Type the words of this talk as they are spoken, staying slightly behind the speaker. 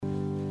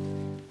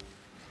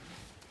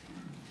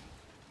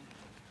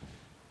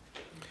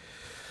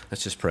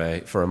Let's just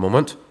pray for a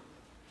moment.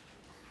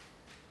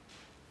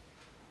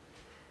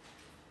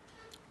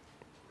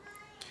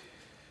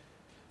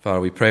 Father,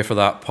 we pray for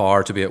that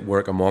power to be at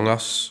work among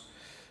us.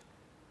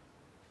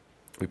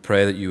 We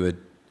pray that you would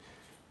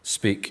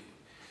speak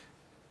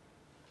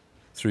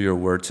through your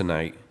word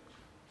tonight.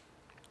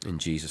 In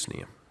Jesus'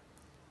 name.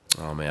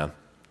 Amen.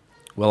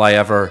 Will I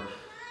ever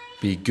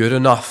be good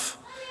enough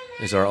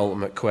is our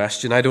ultimate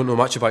question. I don't know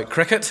much about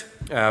cricket,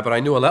 but I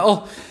know a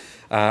little.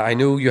 I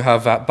know you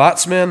have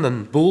batsmen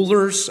and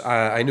bowlers.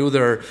 I know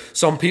there are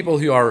some people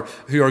who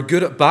are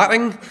good at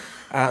batting.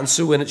 And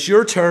so when it's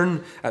your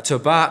turn to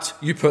bat,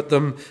 you put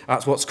them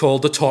at what's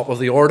called the top of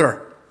the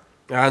order.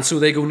 And so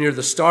they go near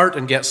the start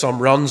and get some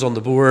runs on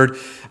the board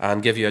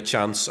and give you a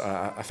chance,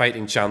 a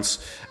fighting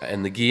chance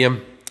in the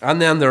game.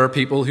 And then there are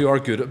people who are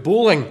good at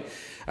bowling.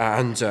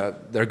 And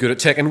they're good at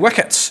taking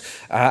wickets.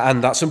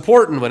 And that's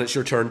important when it's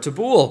your turn to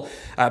bowl.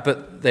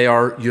 But they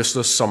are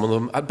useless, some of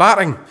them, at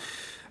batting.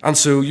 And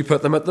so you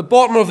put them at the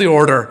bottom of the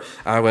order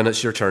when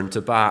it's your turn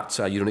to bat.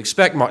 You don't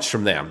expect much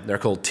from them. They're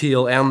called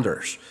tail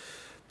enders.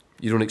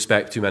 You don't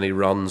expect too many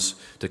runs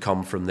to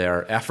come from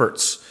their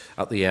efforts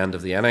at the end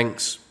of the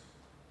innings.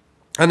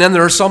 And then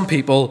there are some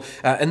people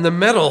in the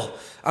middle.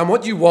 And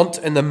what you want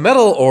in the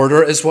middle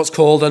order is what's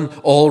called an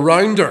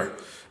all-rounder.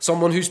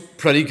 Someone who's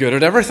pretty good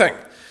at everything.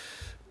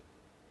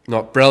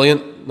 Not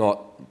brilliant,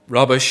 not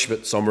rubbish,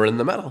 but somewhere in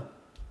the middle.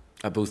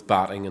 At both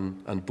batting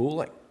and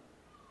bowling.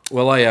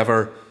 Will I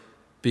ever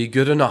be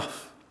good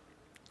enough?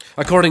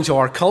 According to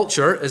our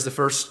culture is the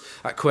first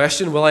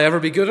question, will I ever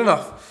be good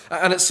enough?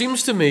 And it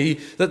seems to me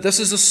that this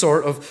is a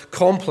sort of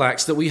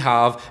complex that we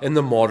have in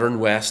the modern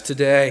West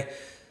today.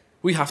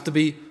 We have to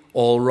be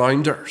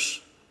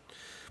all-rounders.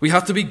 We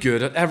have to be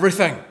good at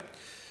everything,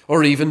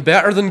 or even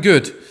better than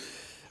good.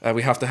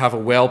 We have to have a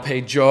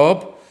well-paid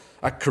job.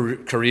 A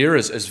career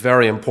is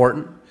very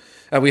important.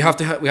 We have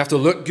to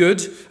look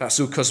good,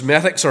 so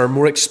cosmetics are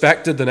more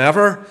expected than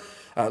ever.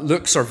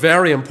 Looks are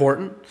very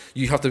important.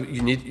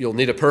 You'll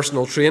need a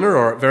personal trainer,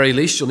 or at very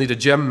least you'll need a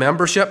gym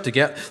membership to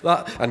get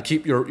that and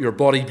keep your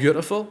body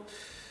beautiful.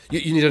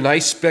 You need a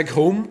nice big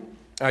home.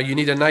 You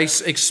need a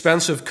nice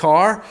expensive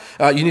car.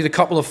 You need a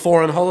couple of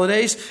foreign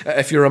holidays.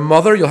 If you're a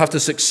mother, you'll have to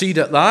succeed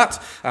at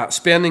that.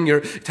 Spending your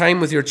time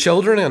with your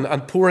children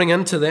and pouring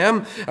into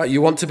them.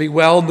 You want to be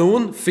well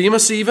known,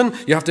 famous even.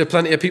 You have to have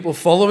plenty of people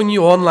following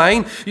you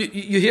online.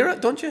 You hear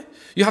it, don't you?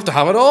 You have to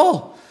have it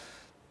all.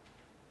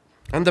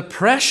 And the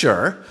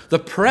pressure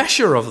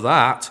of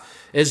that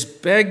is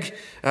big.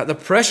 The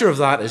pressure of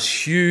that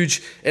is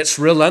huge. It's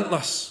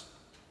relentless.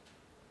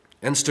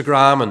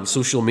 Instagram and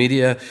social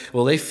media,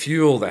 well, they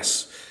fuel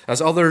this.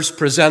 As others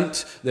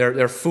present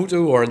their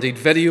photo or indeed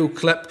video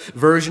clip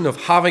version of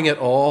having it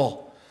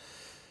all.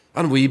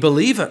 And we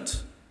believe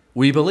it.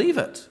 We believe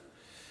it.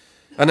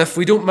 And if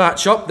we don't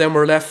match up, then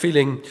we're left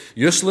feeling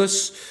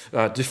useless,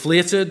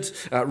 deflated,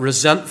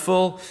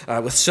 resentful,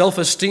 with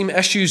self-esteem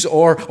issues,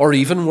 or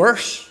even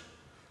worse.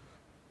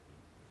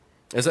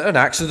 Is it an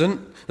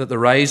accident that the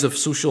rise of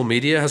social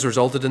media has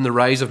resulted in the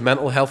rise of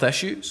mental health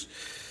issues?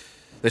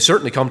 They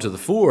certainly come to the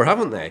fore,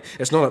 haven't they?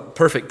 It's not a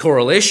perfect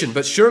correlation,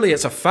 but surely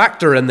it's a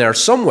factor in there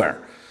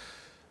somewhere.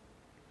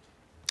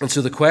 And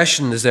so the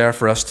question is there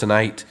for us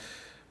tonight,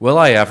 will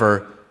I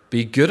ever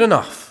be good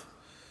enough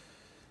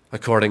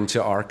according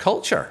to our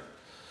culture?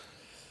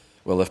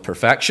 Well, if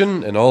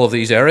perfection in all of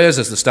these areas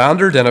is the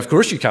standard, then of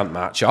course you can't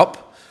match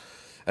up.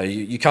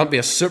 You can't be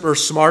a super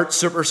smart,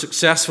 super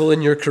successful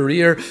in your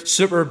career,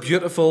 super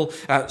beautiful,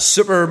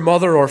 super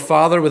mother or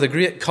father with a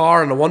great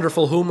car and a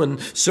wonderful home and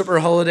super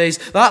holidays.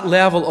 That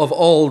level of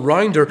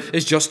all-rounder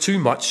is just too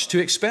much to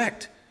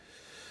expect.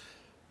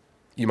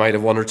 You might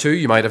have one or two,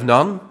 you might have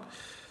none.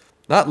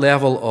 That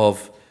level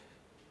of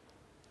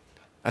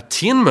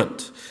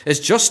attainment is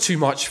just too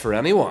much for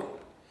anyone.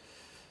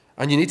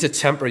 And you need to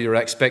temper your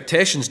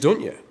expectations,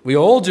 don't you? We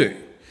all do.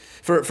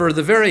 For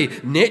the very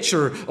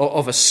nature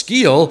of a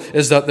scale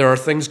is that there are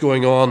things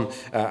going on.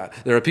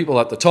 There are people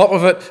at the top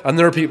of it, and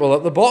there are people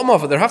at the bottom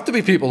of it. There have to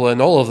be people in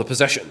all of the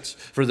positions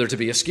for there to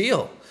be a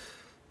scale.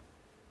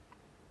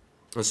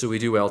 And so we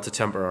do well to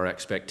temper our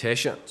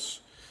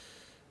expectations.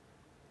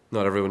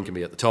 Not everyone can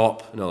be at the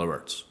top, in other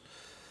words.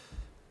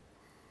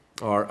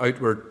 Our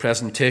outward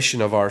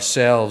presentation of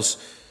ourselves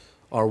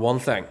are one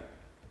thing.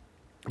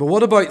 But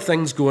what about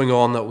things going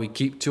on that we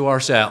keep to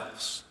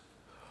ourselves?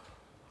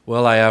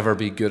 Will I ever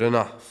be good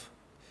enough?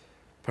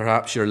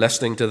 Perhaps you're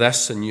listening to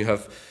this and you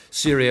have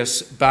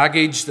serious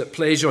baggage that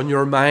plays on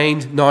your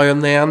mind now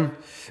and then.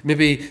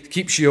 Maybe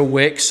keeps you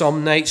awake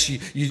some nights.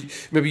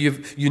 Maybe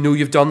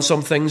you've done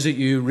some things that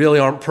you really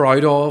aren't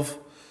proud of.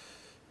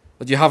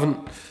 That you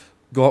haven't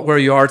got where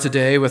you are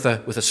today with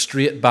a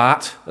straight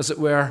bat, as it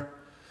were.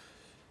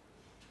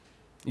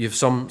 You have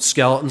some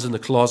skeletons in the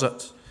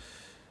closet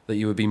that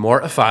you would be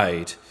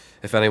mortified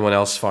if anyone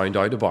else found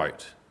out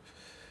about.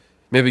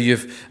 Maybe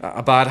you've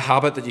a bad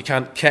habit that you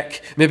can't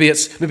kick. Maybe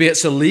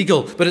it's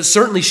illegal, but it's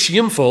certainly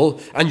shameful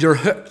and you're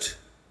hooked.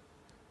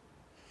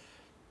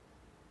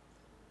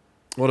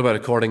 What about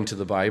according to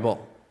the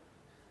Bible?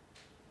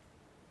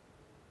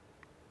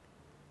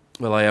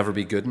 Will I ever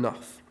be good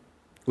enough?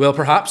 Well,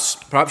 perhaps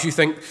you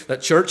think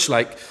that church,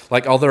 like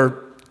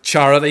other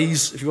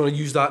charities, if you want to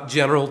use that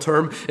general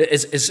term,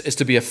 is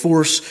to be a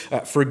force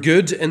for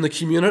good in the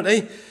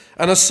community.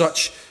 And as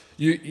such,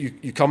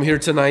 you come here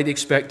tonight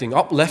expecting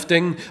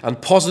uplifting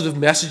and positive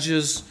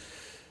messages,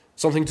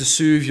 something to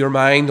soothe your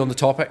mind on the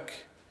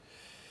topic.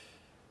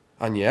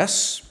 And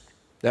yes,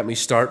 let me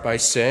start by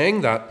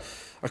saying that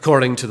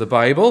according to the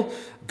Bible,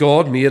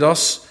 God made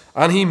us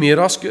and he made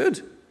us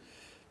good.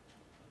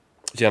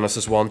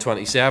 Genesis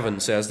 1:27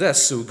 says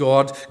this, so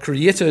God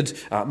created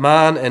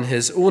man in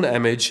his own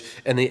image.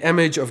 In the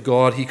image of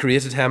God he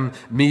created him,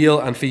 male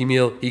and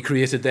female he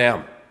created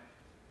them.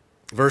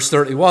 Verse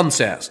 31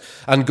 says,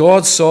 and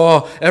God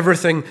saw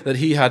everything that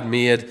he had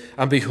made,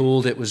 and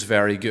behold, it was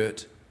very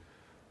good.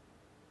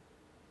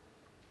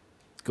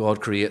 God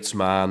creates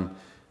man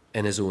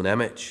in his own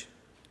image.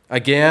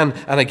 Again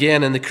and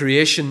again in the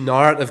creation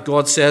narrative,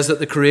 God says that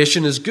the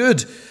creation is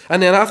good.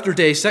 And then after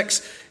day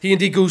 6, he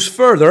indeed goes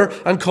further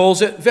and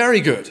calls it very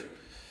good.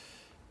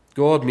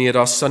 God made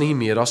us and he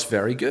made us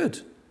very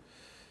good.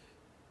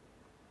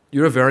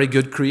 You're a very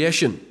good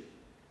creation.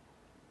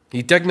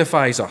 He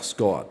dignifies us,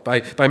 God,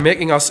 by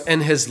making us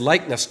in his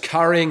likeness,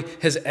 carrying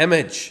his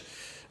image.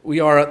 We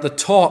are at the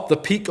top, the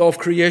peak of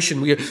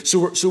creation.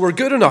 So we're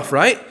good enough,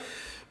 right?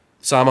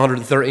 Psalm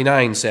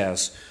 139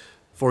 says,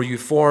 for you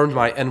formed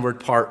my inward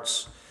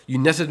parts. You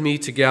knitted me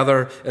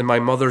together in my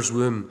mother's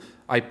womb.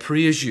 I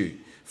praise you,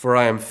 for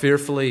I am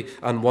fearfully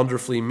and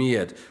wonderfully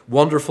made.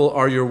 Wonderful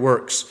are your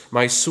works.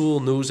 My soul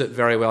knows it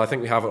very well. I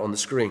think we have it on the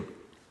screen.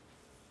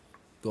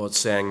 God's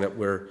saying that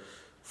we're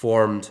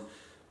formed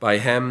by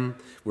him.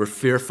 We're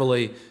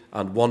fearfully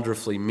and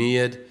wonderfully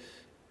made.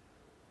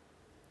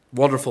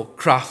 Wonderful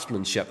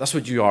craftsmanship. That's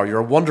what you are. You're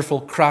a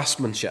wonderful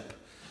craftsmanship.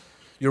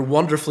 You're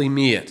wonderfully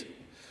made.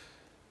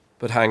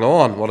 But hang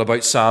on, what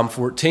about Psalm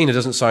 14? It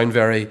doesn't sound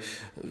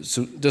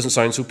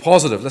so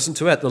positive. Listen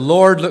to it. The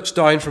Lord looks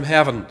down from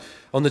heaven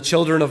on the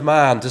children of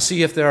man to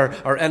see if there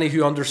are any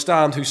who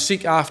understand, who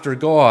seek after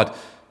God.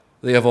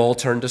 They have all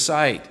turned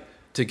aside.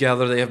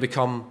 Together they have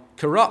become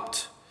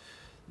corrupt.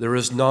 There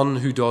is none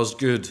who does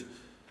good,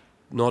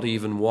 not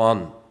even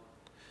one.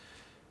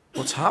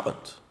 What's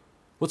happened?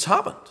 What's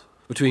happened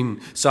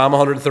between Psalm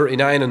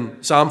 139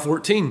 and Psalm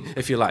 14,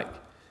 if you like?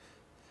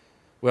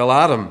 Well,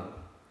 Adam,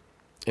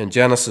 in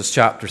Genesis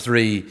chapter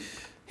 3,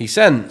 he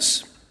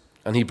sins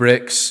and he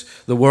breaks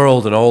the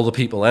world and all the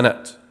people in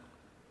it.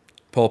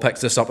 Paul picks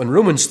this up in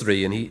Romans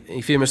 3 and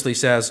he famously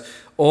says,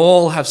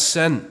 all have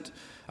sinned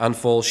and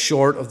fall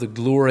short of the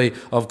glory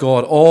of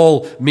God.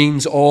 All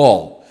means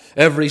all,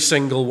 every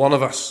single one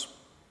of us.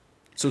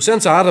 So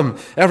since Adam,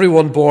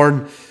 everyone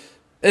born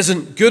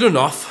isn't good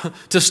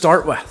enough to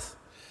start with.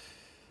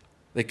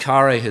 They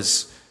carry a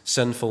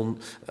sinful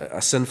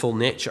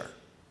nature.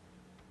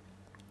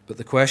 But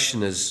the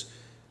question is,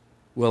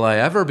 will I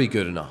ever be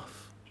good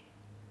enough?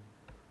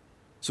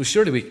 So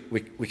surely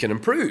we can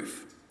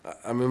improve.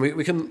 I mean,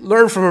 we can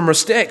learn from our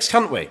mistakes,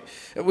 can't we?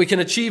 We can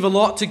achieve a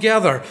lot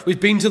together.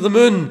 We've been to the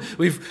moon.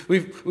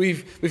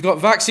 We've got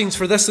vaccines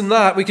for this and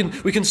that. We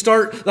can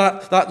start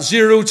that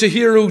zero to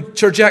hero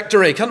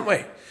trajectory, can't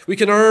we? We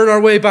can earn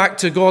our way back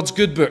to God's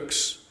good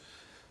books.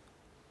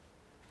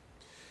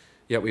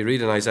 Yet we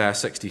read in Isaiah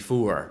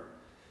 64,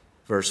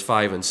 verse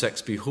 5 and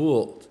 6,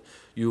 behold,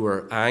 you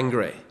were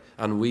angry,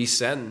 and we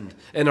sinned.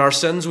 In our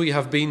sins we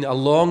have been a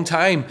long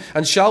time,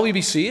 and shall we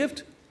be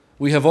saved?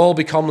 We have all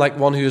become like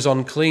one who is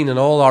unclean, and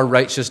all our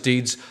righteous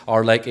deeds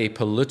are like a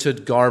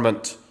polluted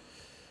garment.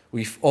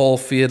 We all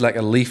fade like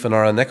a leaf, and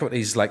our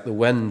iniquities like the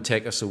wind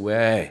take us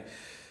away.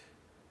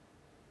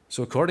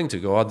 So according to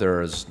God,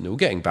 there is no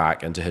getting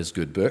back into his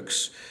good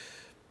books.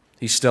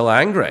 He's still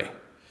angry.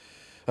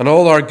 And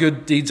all our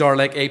good deeds are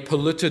like a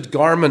polluted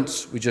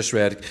garment, we just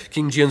read.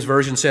 King James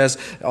Version says,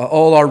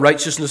 all our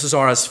righteousnesses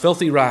are as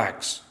filthy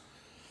rags.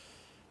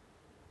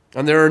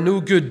 And there are no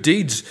good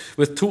deeds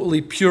with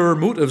totally pure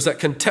motives that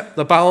can tip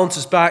the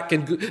balances back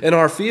in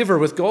our favor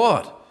with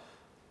God.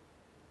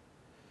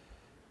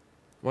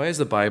 Why is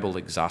the Bible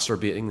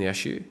exacerbating the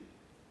issue?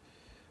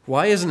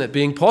 Why isn't it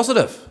being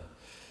positive?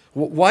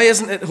 Why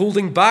isn't it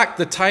holding back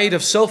the tide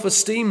of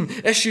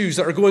self-esteem issues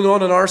that are going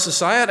on in our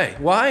society?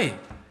 Why?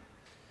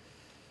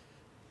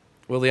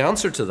 Well, the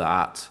answer to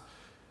that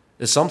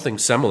is something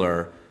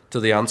similar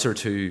to the answer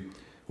to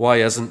why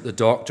isn't the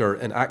doctor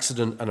in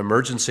accident and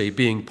emergency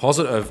being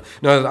positive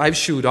now that I've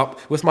showed up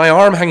with my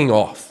arm hanging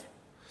off?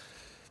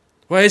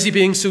 Why is he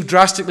being so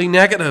drastically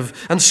negative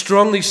and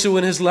strongly so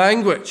in his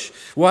language?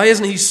 Why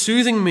isn't he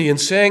soothing me and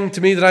saying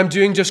to me that I'm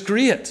doing just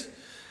great?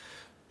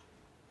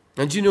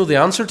 And you know the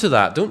answer to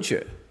that, don't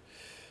you?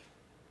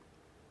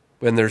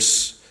 When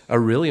there's a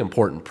really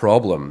important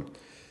problem,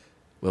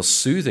 well,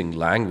 soothing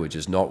language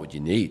is not what you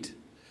need.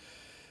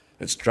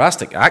 It's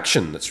drastic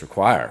action that's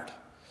required.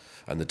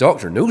 And the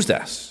doctor knows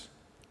this.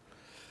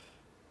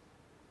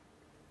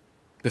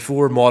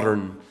 Before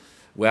modern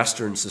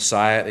Western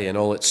society and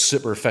all its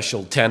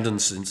superficial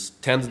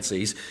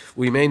tendencies,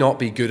 we may not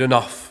be good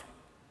enough.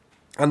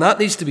 And that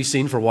needs to be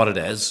seen for what it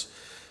is.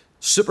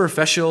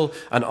 Superficial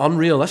and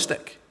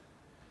unrealistic.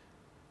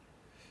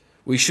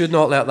 We should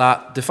not let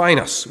that define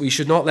us. We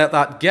should not let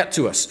that get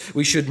to us.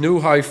 We should know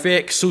how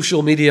fake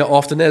social media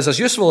often is, as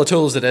useful a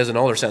tool as it is in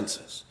other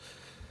senses.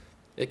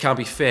 It can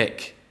be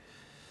fake.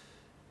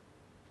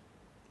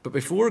 But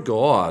before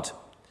God,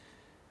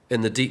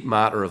 in the deep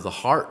matter of the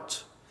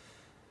heart,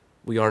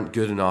 we aren't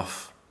good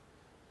enough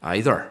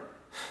either.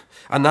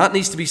 And that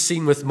needs to be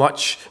seen with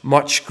much,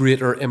 much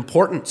greater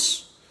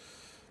importance.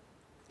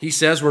 He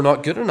says we're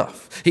not good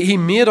enough. He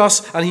made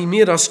us, and he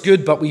made us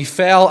good, but we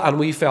fell, and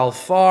we fell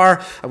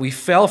far, and we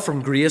fell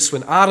from grace.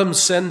 When Adam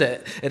sinned,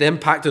 it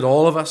impacted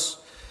all of us.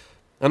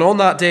 And on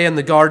that day in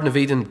the Garden of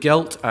Eden,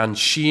 guilt and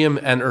shame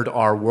entered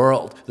our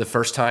world the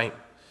first time.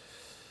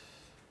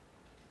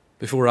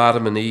 Before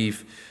Adam and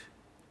Eve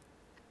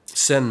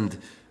sinned,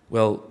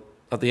 well,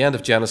 at the end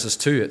of Genesis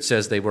 2, it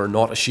says they were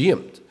not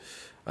ashamed.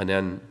 And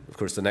then, of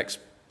course, the next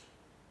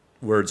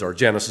words are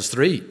Genesis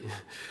 3,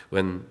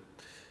 when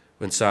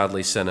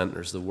sadly sin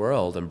enters the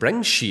world and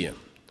brings shame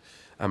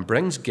and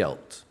brings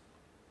guilt.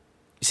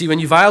 You see, when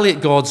you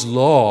violate God's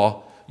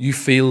law, you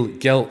feel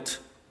guilt.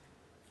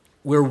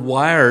 We're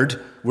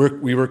wired,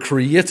 we were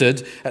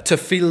created to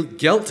feel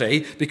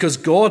guilty because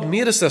God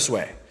made us this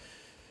way.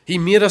 He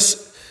made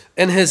us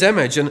in his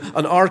image,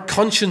 and our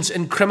conscience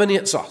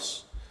incriminates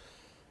us.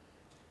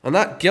 And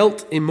that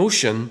guilt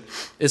emotion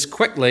is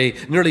quickly,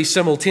 nearly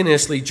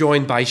simultaneously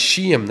joined by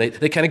shame.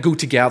 They kind of go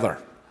together.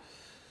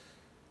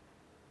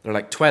 They're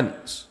like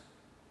twins.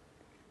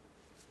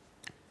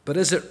 But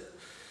is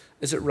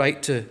it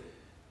right to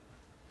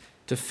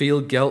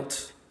feel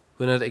guilt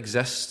when it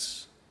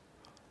exists?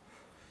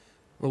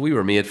 Well, we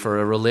were made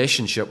for a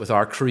relationship with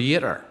our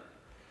Creator.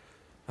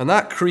 And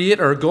that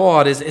Creator,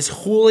 God, is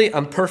holy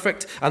and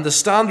perfect, and the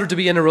standard to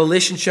be in a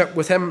relationship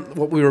with him,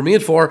 what we were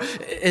made for,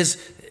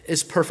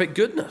 is perfect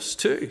goodness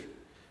too.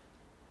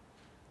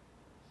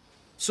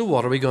 So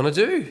what are we going to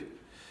do?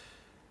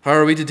 How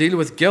are we to deal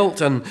with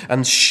guilt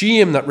and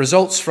shame that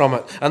results from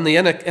it, and the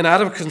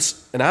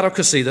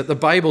inadequacy that the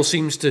Bible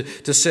seems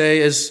to say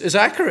is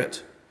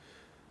accurate?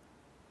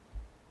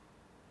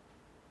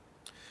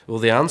 Well,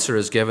 the answer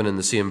is given in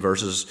the same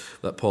verses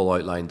that Paul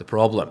outlined the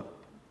problem.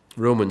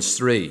 Romans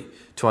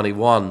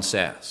 3:21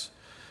 says,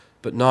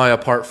 "But now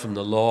apart from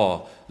the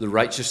law, the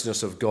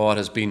righteousness of God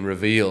has been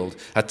revealed,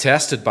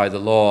 attested by the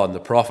law and the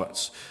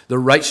prophets. The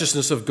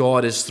righteousness of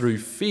God is through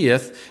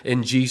faith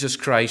in Jesus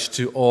Christ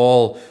to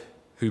all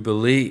who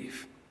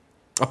believe."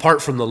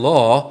 Apart from the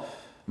law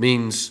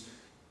means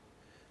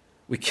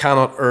we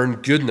cannot earn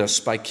goodness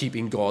by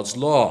keeping God's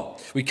law.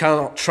 We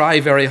cannot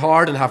try very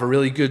hard and have a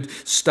really good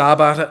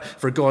stab at it,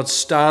 for God's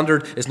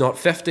standard is not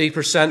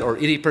 50% or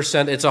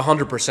 80%, it's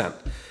 100%.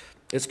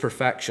 It's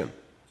perfection.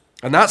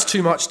 And that's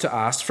too much to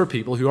ask for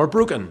people who are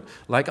broken,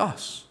 like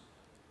us,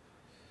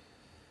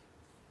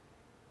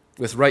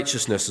 with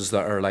righteousnesses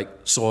that are like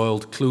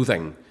soiled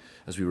clothing,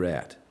 as we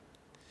read.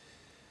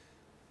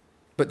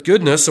 But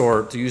goodness,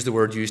 or to use the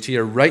word used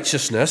here,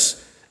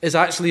 righteousness, is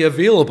actually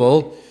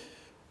available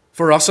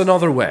for us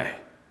another way.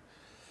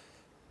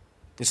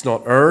 It's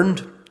not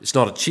earned, it's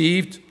not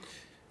achieved,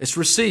 it's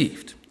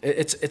received.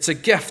 It's a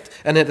gift,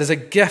 and it is a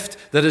gift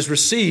that is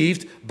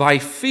received by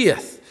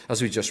faith,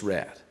 as we just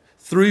read,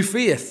 through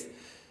faith.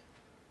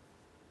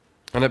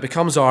 And it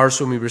becomes ours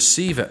when we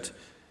receive it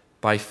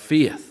by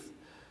faith,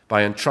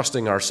 by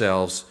entrusting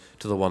ourselves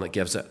to the one that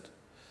gives it.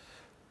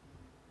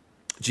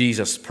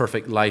 Jesus'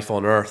 perfect life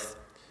on earth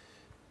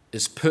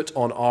is put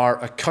on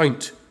our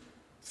account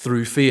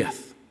through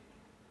faith.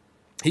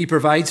 He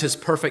provides his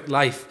perfect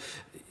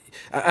life,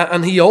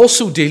 and he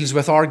also deals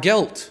with our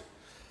guilt.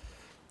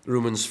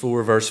 Romans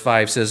 4 verse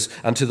 5 says,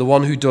 "And to the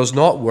one who does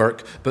not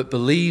work, but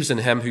believes in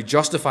him who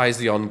justifies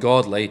the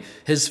ungodly,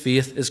 his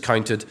faith is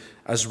counted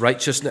as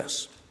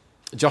righteousness."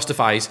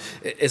 Justifies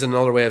is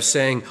another way of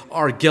saying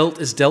our guilt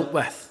is dealt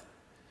with.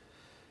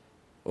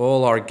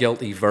 All our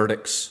guilty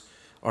verdicts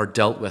are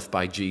dealt with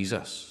by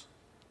Jesus.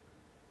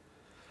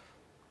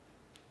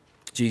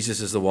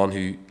 Jesus is the one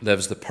who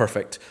lives the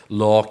perfect,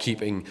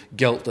 law-keeping,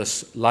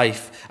 guiltless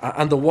life.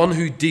 And the one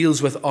who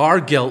deals with our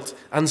guilt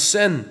and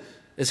sin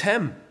is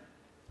him.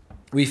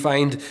 We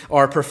find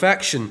our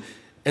perfection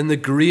in the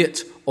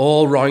great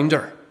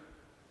all-rounder.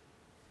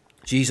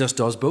 Jesus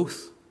does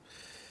both.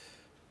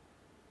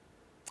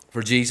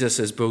 For Jesus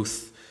is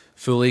both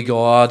fully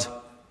God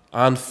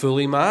and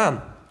fully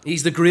man.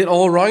 He's the great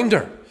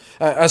all-rounder.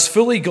 As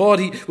fully God,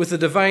 with the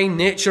divine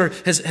nature,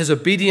 his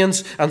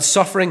obedience and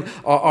suffering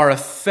are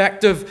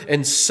effective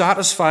in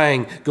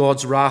satisfying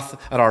God's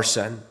wrath at our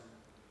sin.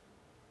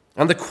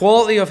 And the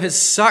quality of his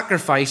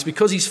sacrifice,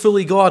 because he's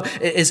fully God,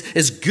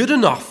 is good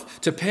enough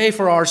to pay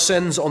for our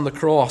sins on the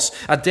cross,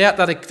 a debt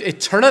that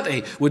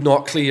eternity would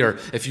not clear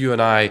if you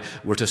and I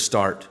were to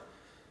start.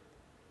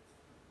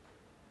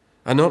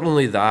 And not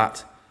only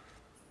that,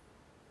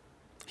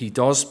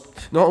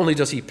 not only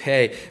does he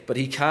pay, but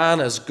he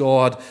can, as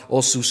God,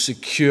 also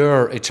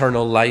secure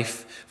eternal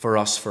life for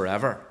us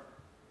forever.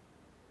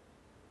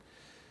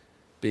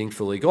 Being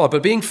fully God.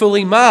 But being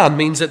fully man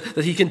means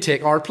that he can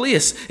take our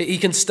place. He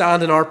can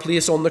stand in our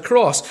place on the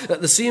cross.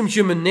 That the same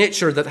human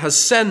nature that has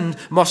sinned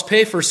must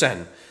pay for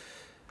sin.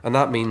 And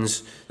that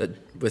means that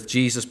with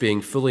Jesus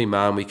being fully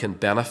man, we can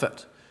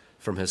benefit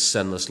from his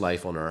sinless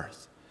life on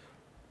earth.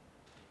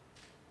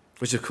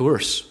 Which, of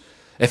course,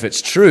 if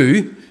it's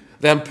true,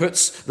 then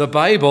puts the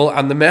Bible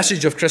and the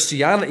message of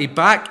Christianity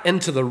back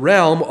into the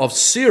realm of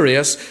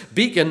serious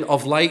beacon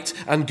of light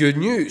and good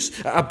news.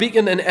 A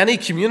beacon in any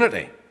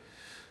community.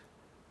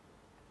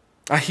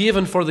 A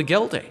haven for the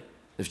guilty,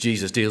 if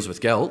Jesus deals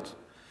with guilt.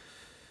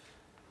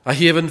 A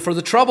haven for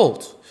the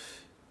troubled,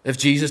 if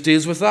Jesus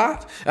deals with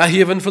that. A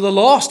haven for the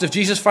lost, if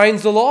Jesus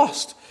finds the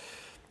lost.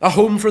 A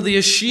home for the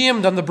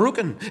ashamed and the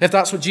broken, if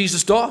that's what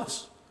Jesus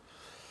does.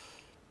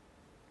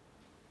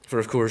 For,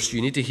 of course,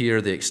 you need to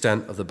hear the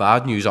extent of the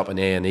bad news up in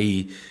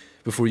A&E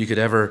before you could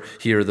ever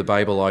hear the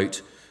Bible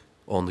out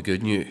on the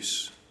good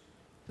news.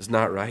 Isn't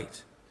that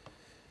right?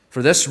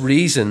 For this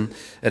reason,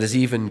 it is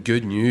even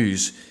good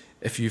news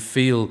if you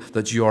feel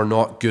that you are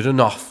not good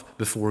enough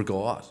before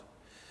God.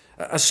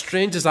 As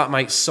strange as that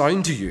might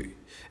sound to you,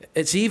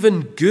 it's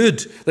even good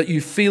that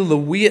you feel the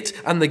weight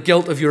and the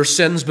guilt of your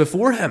sins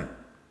before him.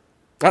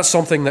 That's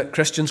something that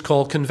Christians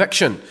call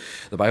conviction.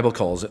 The Bible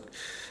calls it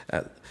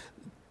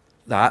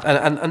that.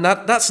 And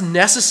that's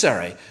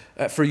necessary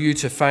for you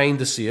to find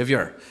the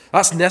Savior.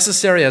 That's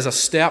necessary as a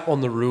step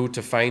on the road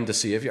to find the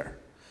Savior.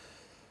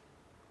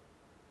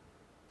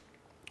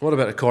 What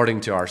about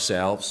according to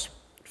ourselves,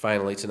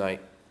 finally,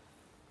 tonight?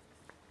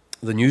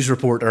 The news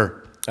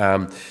reporter,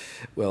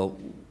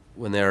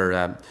 when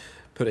they're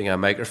putting a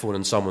microphone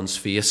in someone's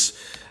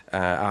face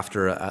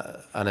after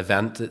an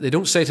event, they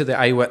don't say to the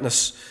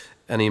eyewitness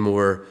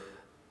anymore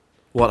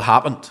what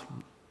happened.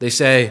 They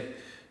say,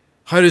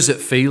 how does it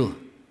feel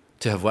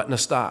to have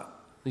witnessed that?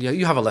 Yeah,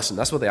 you have a listen.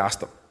 That's what they ask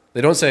them.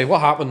 They don't say,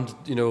 what happened,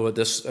 at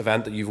this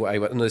event that you've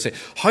eyewitnessed? They say,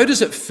 how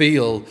does it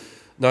feel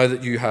now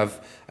that you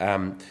have,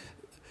 now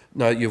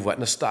that you've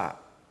witnessed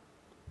that?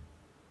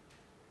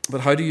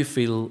 But how do you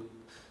feel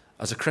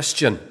as a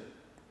Christian?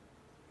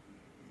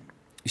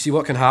 You see,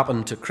 what can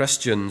happen to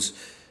Christians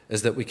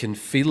is that we can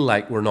feel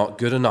like we're not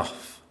good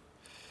enough.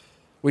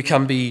 We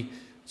can be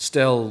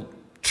still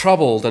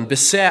troubled and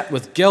beset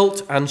with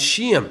guilt and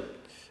shame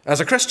as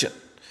a Christian.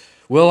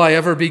 Will I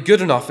ever be good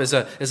enough is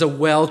a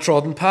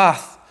well-trodden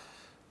path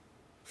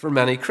for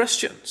many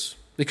Christians.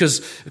 Because,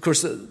 of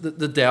course,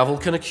 the devil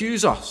can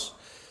accuse us.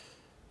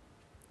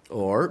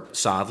 Or,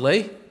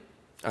 sadly,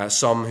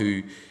 some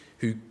who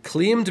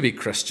claim to be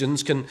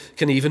Christians can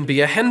even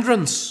be a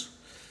hindrance.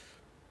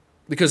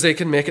 Because they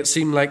can make it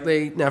seem like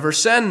they never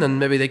sin, and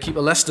maybe they keep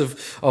a list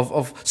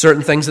of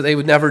certain things that they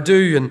would never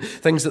do and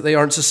things that they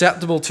aren't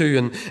susceptible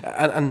to,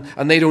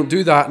 and they don't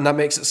do that, and that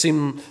makes it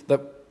seem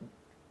that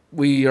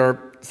we are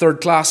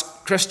third-class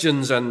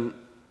Christians,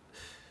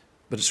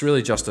 but it's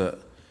really just a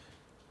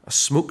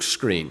smoke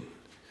screen,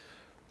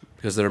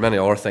 because there are many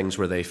other things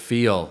where they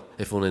feel,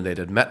 if only they'd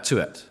admit to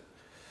it.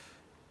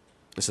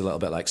 It's a little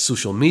bit like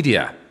social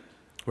media,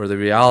 where the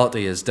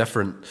reality is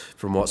different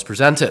from what's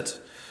presented.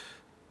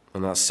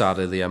 And that's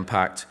sadly the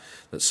impact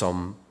that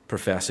some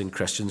professing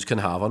Christians can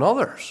have on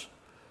others.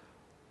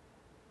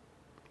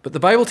 But the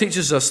Bible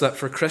teaches us that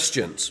for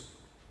Christians,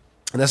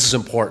 and this is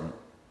important,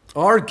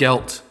 our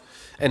guilt,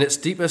 in its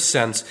deepest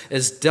sense,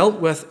 is dealt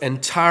with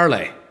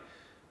entirely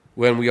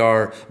when we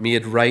are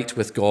made right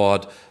with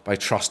God by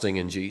trusting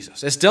in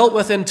Jesus. It's dealt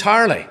with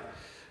entirely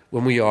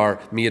when we are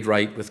made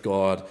right with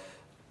God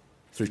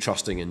through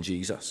trusting in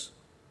Jesus.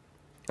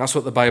 That's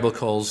what the Bible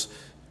calls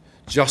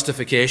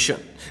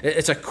justification.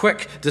 It's a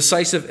quick,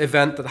 decisive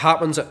event that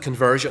happens at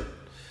conversion.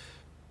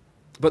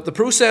 But the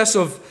process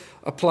of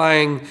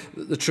applying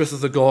the truth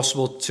of the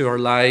gospel to our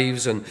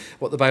lives and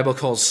what the Bible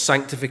calls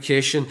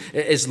sanctification,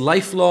 it is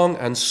lifelong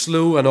and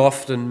slow and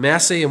often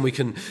messy, and we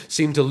can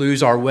seem to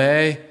lose our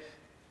way.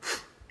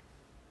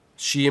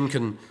 Shame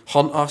can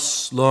haunt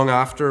us long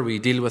after we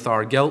deal with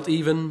our guilt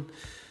even.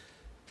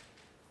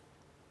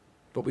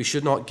 But we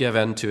should not give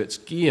in to its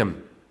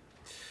game,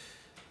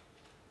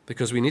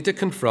 because we need to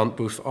confront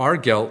both our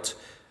guilt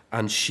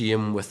and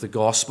shame with the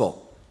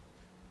gospel.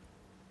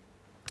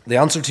 The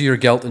answer to your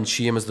guilt and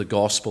shame is the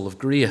gospel of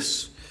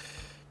grace.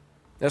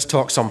 Let's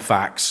talk some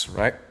facts,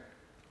 right?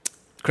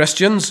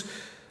 Christians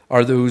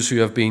are those who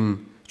have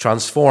been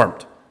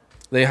transformed.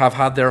 They have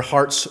had their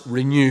hearts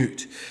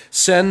renewed.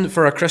 Sin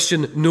for a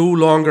Christian no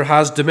longer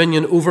has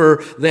dominion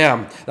over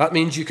them. That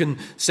means you can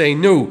say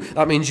no.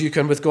 That means you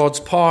can, with God's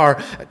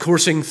power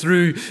coursing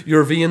through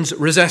your veins,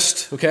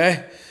 resist,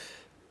 okay?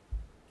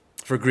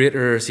 For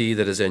greater is he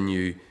that is in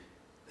you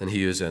than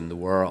he who is in the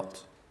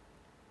world.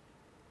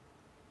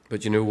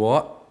 But you know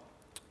what?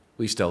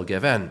 We still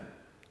give in.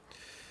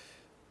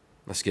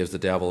 This gives the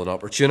devil an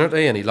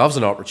opportunity, and he loves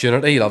an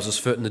opportunity. He loves his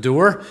foot in the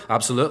door,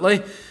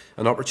 absolutely.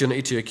 An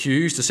opportunity to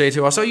accuse, to say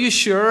to us, are you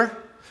sure?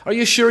 Are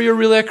you sure you're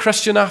really a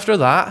Christian after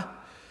that?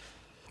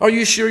 Are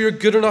you sure you're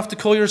good enough to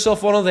call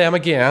yourself one of them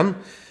again?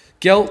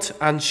 Guilt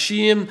and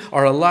shame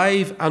are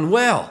alive and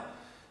well.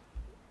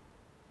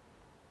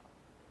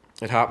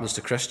 It happens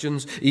to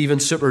Christians,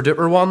 even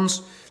super-duper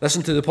ones.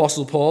 Listen to the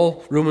Apostle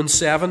Paul, Romans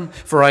 7.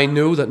 For I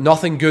know that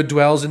nothing good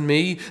dwells in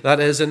me,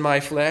 that is, in my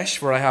flesh,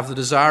 for I have the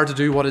desire to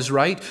do what is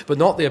right, but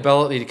not the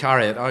ability to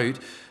carry it out.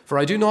 For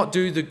I do not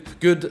do the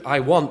good I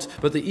want,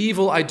 but the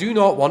evil I do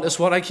not want is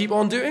what I keep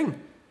on doing.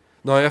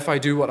 Now, if I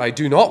do what I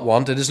do not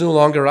want, it is no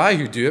longer I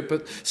who do it,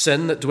 but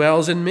sin that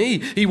dwells in me.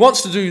 He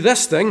wants to do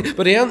this thing,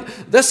 but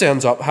this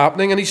ends up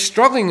happening, and he's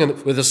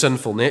struggling with a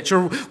sinful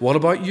nature. What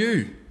about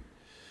you?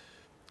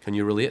 Can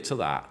you relate to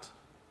that?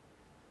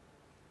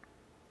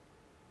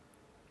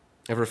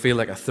 Ever feel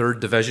like a third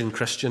division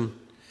Christian?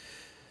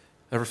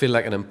 Ever feel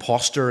like an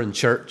imposter in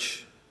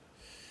church?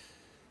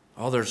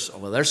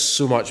 They're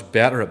so much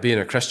better at being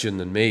a Christian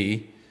than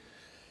me.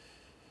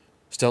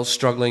 Still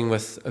struggling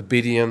with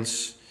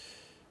obedience.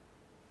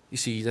 You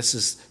see, this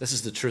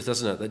is the truth,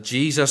 isn't it? That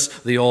Jesus,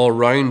 the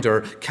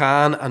all-rounder,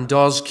 can and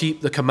does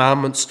keep the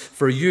commandments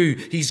for you.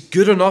 He's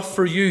good enough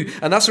for you.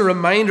 And that's a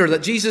reminder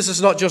that Jesus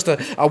is not just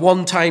a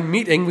one-time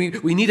meeting.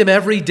 We need him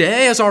every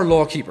day as our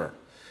lawkeeper.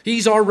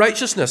 He's our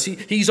righteousness.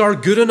 He's our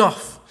good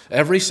enough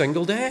every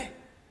single day.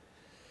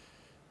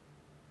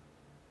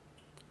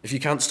 If you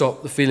can't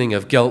stop the feeling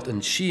of guilt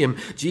and shame,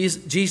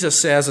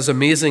 Jesus says, as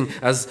amazing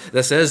as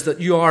this is,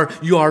 that you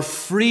are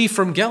free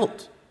from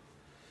guilt.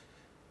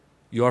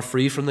 You are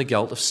free from the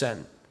guilt of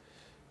sin.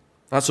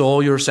 That's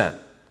all your sin.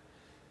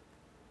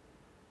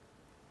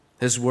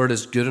 His word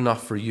is good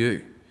enough for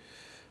you.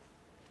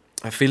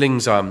 Our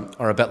feelings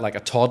are a bit like a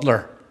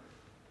toddler.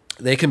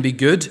 They can be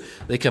good,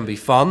 they can be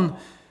fun,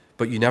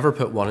 but you never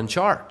put one in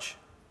charge.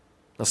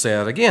 I'll say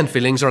it again.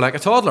 Feelings are like a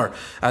toddler.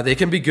 They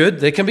can be good,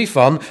 they can be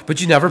fun,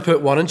 but you never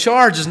put one in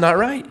charge. Isn't that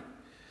right?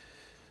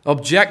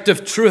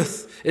 Objective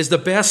truth is the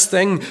best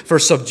thing for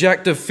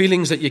subjective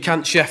feelings that you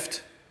can't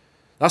shift.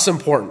 That's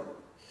important.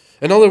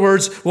 In other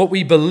words, what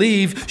we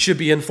believe should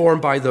be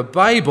informed by the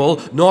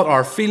Bible, not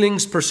our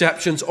feelings,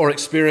 perceptions, or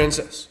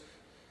experiences.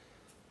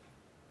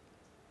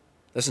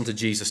 Listen to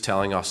Jesus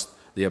telling us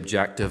the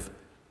objective,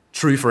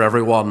 true for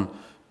everyone,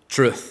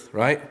 truth,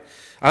 right?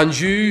 And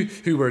you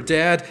who were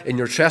dead in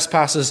your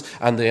trespasses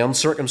and the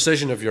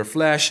uncircumcision of your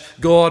flesh,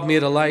 God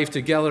made alive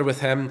together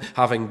with him,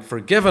 having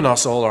forgiven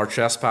us all our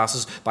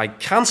trespasses by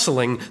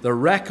cancelling the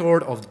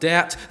record of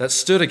debt that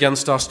stood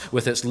against us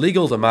with its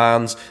legal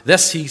demands.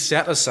 This he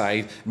set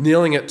aside,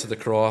 nailing it to the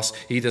cross.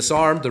 He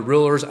disarmed the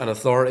rulers and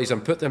authorities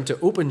and put them to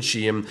open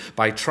shame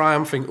by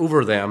triumphing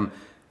over them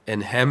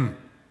in him.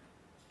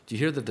 Do you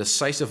hear the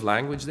decisive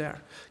language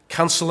there?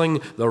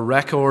 Cancelling the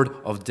record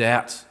of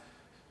debt.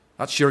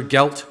 That's your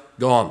guilt.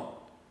 Gone.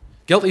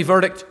 Guilty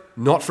verdict,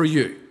 not for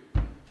you.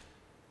 Do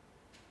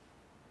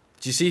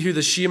you see who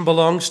the shame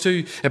belongs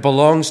to? It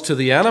belongs to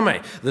the enemy,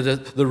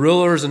 the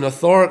rulers and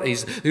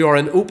authorities who are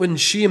in open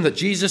shame that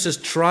Jesus is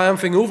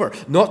triumphing over.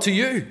 Not to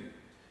you.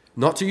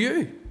 Not to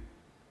you.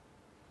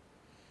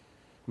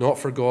 Not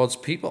for God's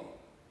people.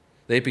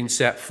 They've been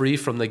set free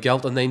from the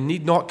guilt and they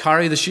need not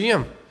carry the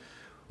shame,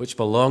 which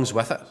belongs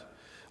with it,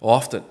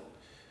 often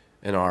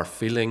in our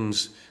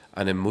feelings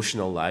and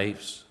emotional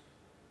lives.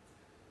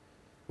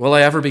 Will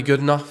I ever be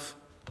good enough?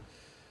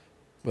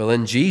 Well,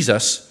 in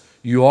Jesus,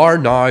 you are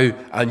now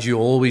and you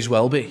always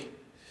will be.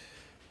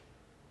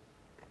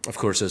 Of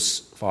course, as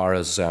far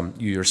as you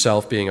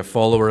yourself being a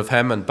follower of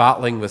him and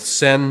battling with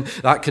sin,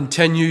 that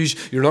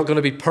continues. You're not going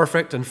to be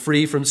perfect and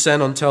free from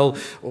sin until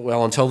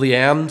the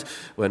end,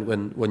 when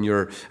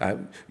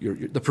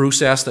the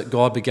process that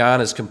God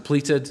began is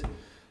completed.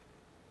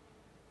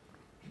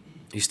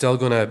 He's still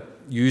going to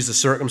use the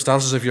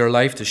circumstances of your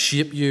life to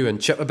shape you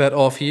and chip a bit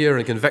off here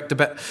and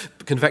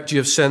convict you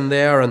of sin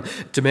there and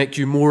to make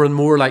you more and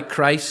more like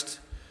Christ.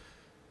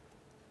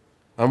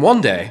 And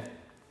one day,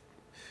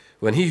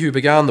 when he who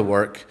began the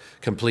work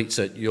completes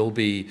it, you'll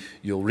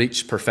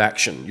reach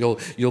perfection.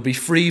 You'll be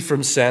free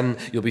from sin.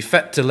 You'll be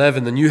fit to live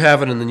in the new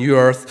heaven and the new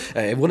earth.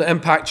 It won't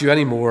impact you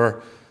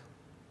anymore.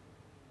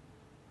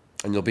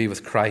 And you'll be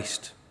with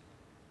Christ.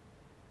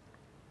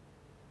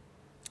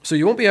 So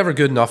you won't be ever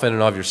good enough in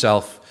and of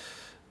yourself.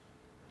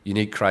 You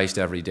need Christ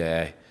every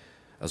day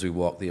as we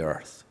walk the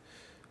earth.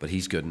 But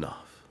he's good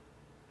enough.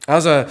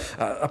 As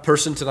a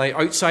person tonight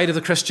outside of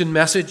the Christian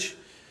message,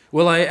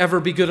 will I ever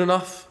be good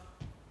enough?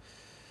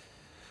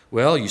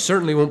 Well, you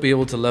certainly won't be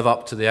able to live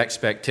up to the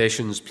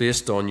expectations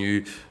placed on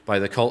you by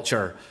the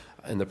culture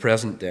in the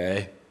present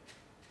day.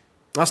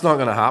 That's not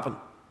going to happen.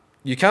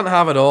 You can't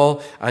have it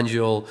all, and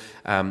you'll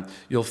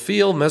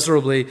feel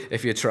miserably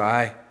if you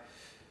try.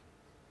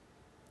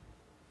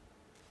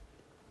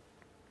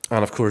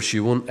 And of course,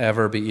 you won't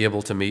ever be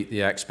able to meet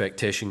the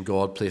expectation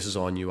God places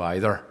on you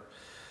either.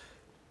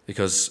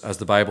 Because, as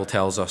the Bible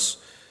tells us,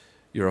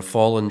 you're a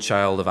fallen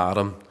child of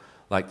Adam,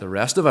 like the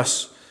rest of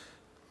us.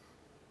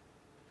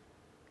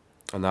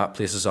 And that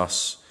places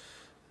us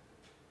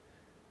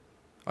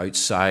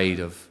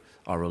outside of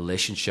our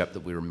relationship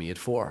that we were made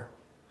for.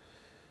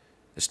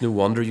 It's no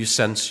wonder you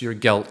sense your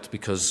guilt,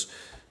 because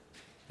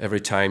every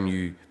time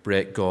you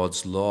break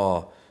God's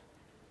law,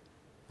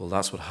 well,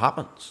 that's what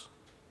happens.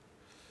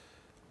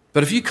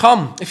 But if you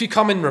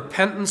come in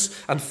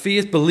repentance and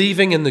faith,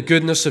 believing in the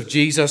goodness of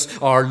Jesus,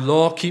 our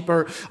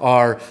lawkeeper,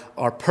 our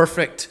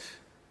perfect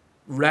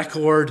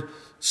record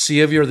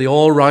Savior, the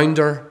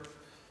all-rounder,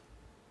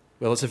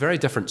 well, it's a very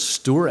different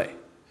story.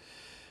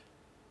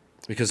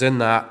 Because in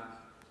that,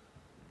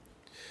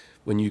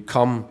 when you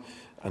come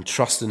and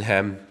trust in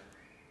him,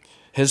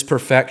 his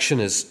perfection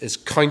is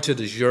counted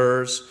as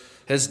yours.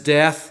 His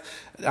death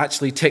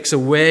actually takes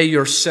away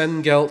your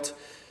sin guilt,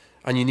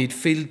 and you need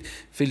feel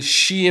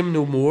shame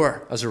no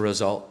more as a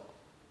result.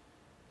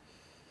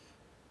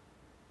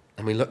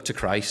 And we look to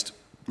Christ.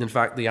 In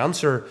fact, the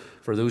answer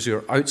for those who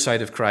are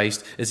outside of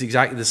Christ is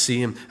exactly the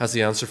same as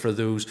the answer for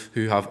those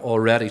who have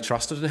already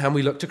trusted in him.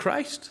 We look to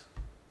Christ.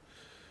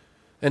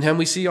 In him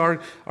we see our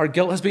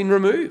guilt has been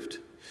removed.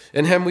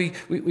 In him we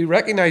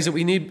recognize that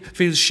we need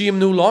feel shame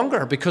no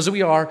longer because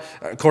we are,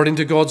 according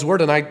to God's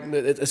word, and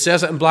it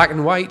says it in black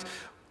and white,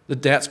 the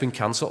debt's been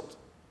cancelled.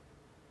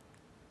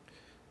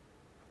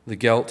 The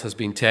guilt has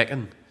been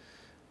taken,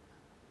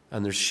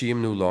 and there's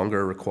shame no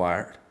longer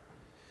required.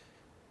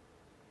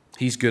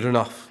 He's good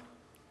enough.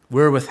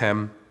 We're with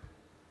him,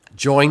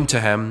 joined to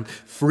him,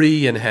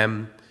 free in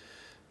him,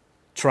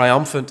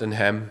 triumphant in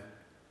him.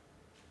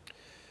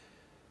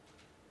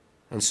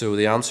 And so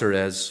the answer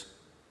is,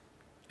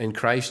 in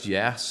Christ,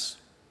 yes.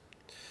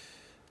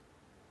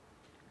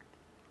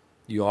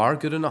 You are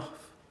good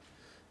enough.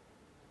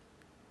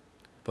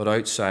 But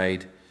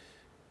outside,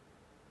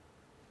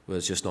 well,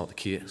 it's just not the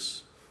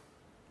case.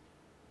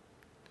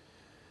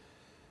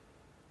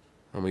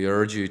 And we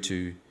urge you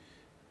to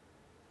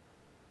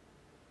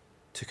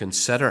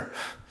consider.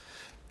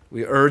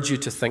 We urge you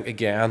to think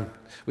again.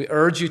 We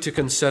urge you to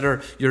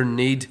consider your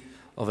need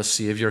of a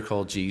Savior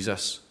called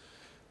Jesus.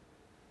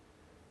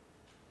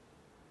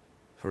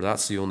 For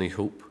that's the only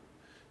hope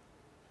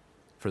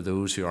for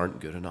those who aren't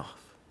good enough.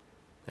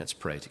 Let's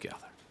pray together.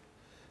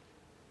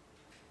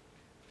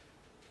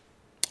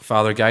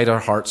 Father, guide our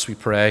hearts, we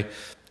pray.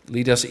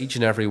 Lead us each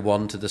and every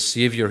one to the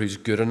Savior who's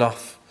good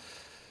enough.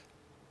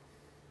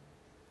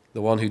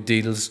 The one who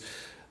deals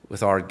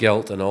with our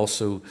guilt and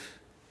also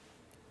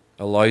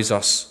allows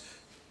us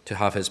to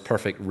have his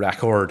perfect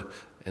record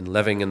in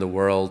living in the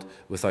world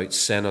without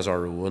sin as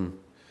our own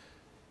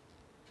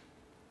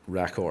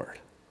record.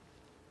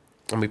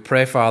 And we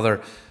pray, Father,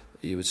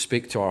 that you would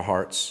speak to our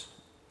hearts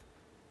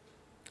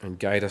and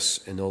guide us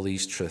in all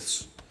these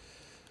truths.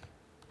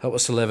 Help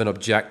us to live in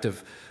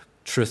objective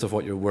truth of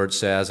what your word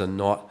says and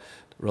not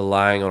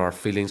relying on our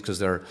feelings because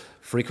they're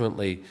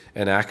frequently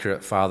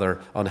inaccurate, Father,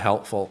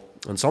 unhelpful,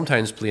 and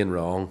sometimes plain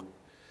wrong.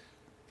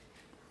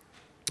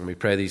 And we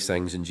pray these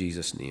things in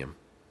Jesus' name.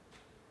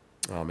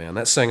 Amen.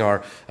 Let's sing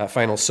our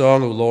final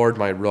song, O Lord,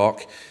 my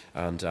rock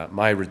and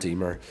my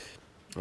Redeemer.